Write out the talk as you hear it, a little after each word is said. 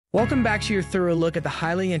Welcome back to your thorough look at the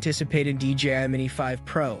highly anticipated DJI Mini 5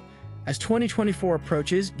 Pro. As 2024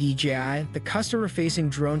 approaches, DJI, the customer-facing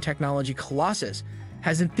drone technology colossus,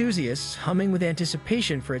 has enthusiasts humming with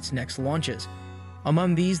anticipation for its next launches.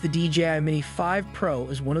 Among these, the DJI Mini 5 Pro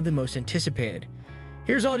is one of the most anticipated.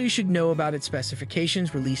 Here's all you should know about its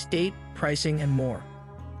specifications, release date, pricing, and more.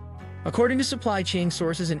 According to supply chain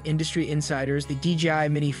sources and industry insiders, the DJI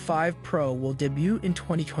Mini 5 Pro will debut in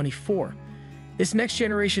 2024. This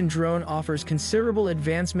next-generation drone offers considerable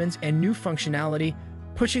advancements and new functionality,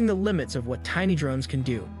 pushing the limits of what tiny drones can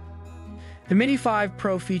do. The Mini 5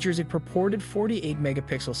 Pro features a purported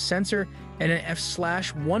 48-megapixel sensor and an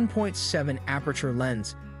f/1.7 aperture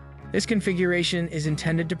lens. This configuration is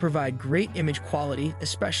intended to provide great image quality,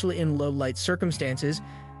 especially in low-light circumstances,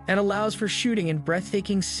 and allows for shooting in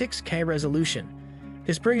breathtaking 6K resolution.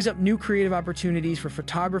 This brings up new creative opportunities for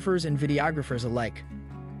photographers and videographers alike.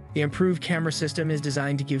 The improved camera system is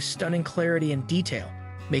designed to give stunning clarity and detail,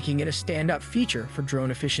 making it a standout feature for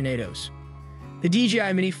drone aficionados. The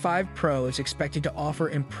DJI Mini 5 Pro is expected to offer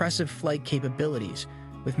impressive flight capabilities,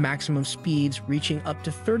 with maximum speeds reaching up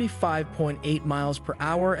to 35.8 miles per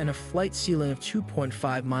hour and a flight ceiling of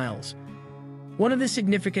 2.5 miles. One of the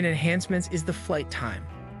significant enhancements is the flight time,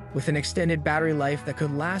 with an extended battery life that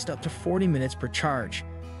could last up to 40 minutes per charge.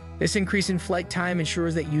 This increase in flight time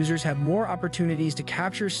ensures that users have more opportunities to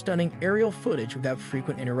capture stunning aerial footage without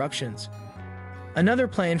frequent interruptions. Another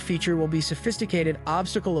planned feature will be sophisticated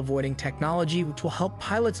obstacle-avoiding technology, which will help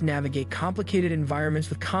pilots navigate complicated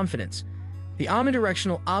environments with confidence. The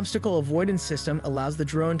omnidirectional obstacle avoidance system allows the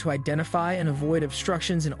drone to identify and avoid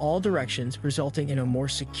obstructions in all directions, resulting in a more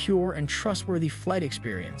secure and trustworthy flight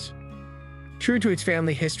experience. True to its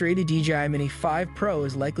family history, the DJI Mini 5 Pro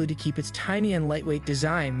is likely to keep its tiny and lightweight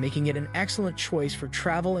design, making it an excellent choice for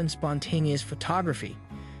travel and spontaneous photography.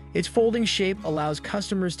 Its folding shape allows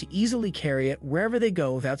customers to easily carry it wherever they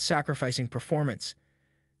go without sacrificing performance.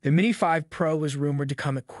 The Mini 5 Pro is rumored to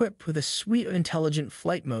come equipped with a suite of intelligent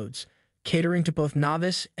flight modes, catering to both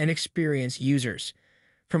novice and experienced users.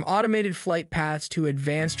 From automated flight paths to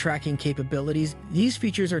advanced tracking capabilities, these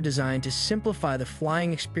features are designed to simplify the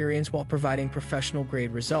flying experience while providing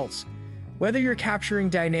professional-grade results. Whether you're capturing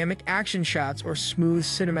dynamic action shots or smooth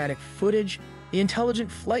cinematic footage, the intelligent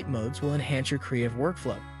flight modes will enhance your creative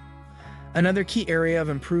workflow. Another key area of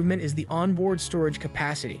improvement is the onboard storage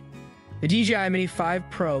capacity. The DJI Mini 5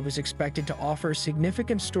 Pro is expected to offer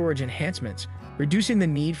significant storage enhancements, reducing the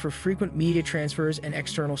need for frequent media transfers and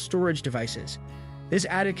external storage devices. This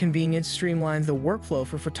added convenience streamlines the workflow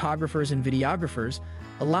for photographers and videographers,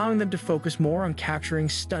 allowing them to focus more on capturing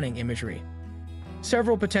stunning imagery.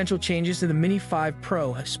 Several potential changes to the Mini 5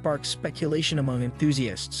 Pro have sparked speculation among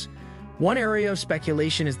enthusiasts. One area of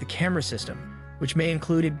speculation is the camera system, which may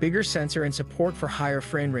include a bigger sensor and support for higher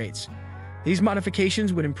frame rates. These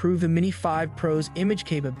modifications would improve the Mini 5 Pro's image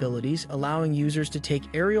capabilities, allowing users to take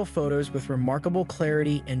aerial photos with remarkable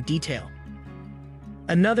clarity and detail.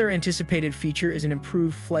 Another anticipated feature is an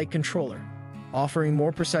improved flight controller, offering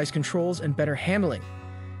more precise controls and better handling.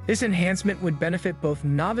 This enhancement would benefit both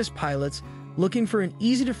novice pilots looking for an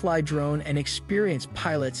easy-to-fly drone and experienced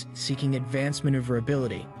pilots seeking advanced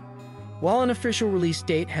maneuverability. While an official release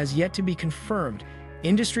date has yet to be confirmed,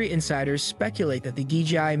 industry insiders speculate that the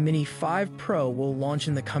DJI Mini 5 Pro will launch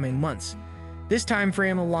in the coming months. This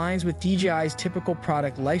timeframe aligns with DJI's typical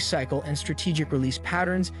product lifecycle and strategic release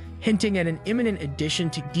patterns, hinting at an imminent addition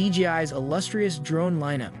to DJI's illustrious drone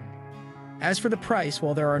lineup. As for the price,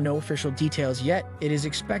 while there are no official details yet, it is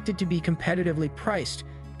expected to be competitively priced,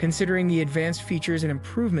 considering the advanced features and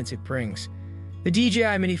improvements it brings. The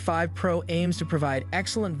DJI Mini 5 Pro aims to provide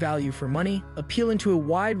excellent value for money, appealing to a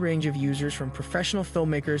wide range of users from professional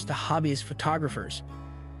filmmakers to hobbyist photographers.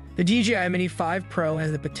 The DJI Mini 5 Pro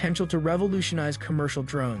has the potential to revolutionize commercial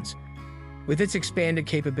drones. With its expanded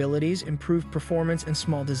capabilities, improved performance, and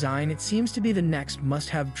small design, it seems to be the next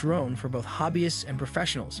must-have drone for both hobbyists and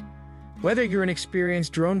professionals. Whether you're an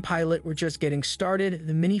experienced drone pilot or just getting started,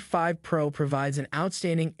 the Mini 5 Pro provides an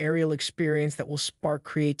outstanding aerial experience that will spark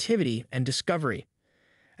creativity and discovery.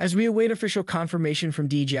 As we await official confirmation from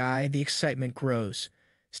DJI, the excitement grows.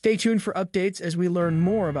 Stay tuned for updates as we learn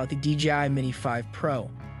more about the DJI Mini 5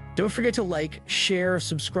 Pro. Don't forget to like, share,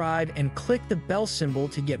 subscribe, and click the bell symbol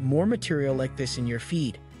to get more material like this in your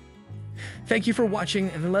feed. Thank you for watching,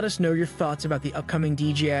 and let us know your thoughts about the upcoming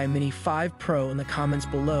DJI Mini 5 Pro in the comments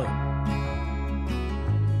below.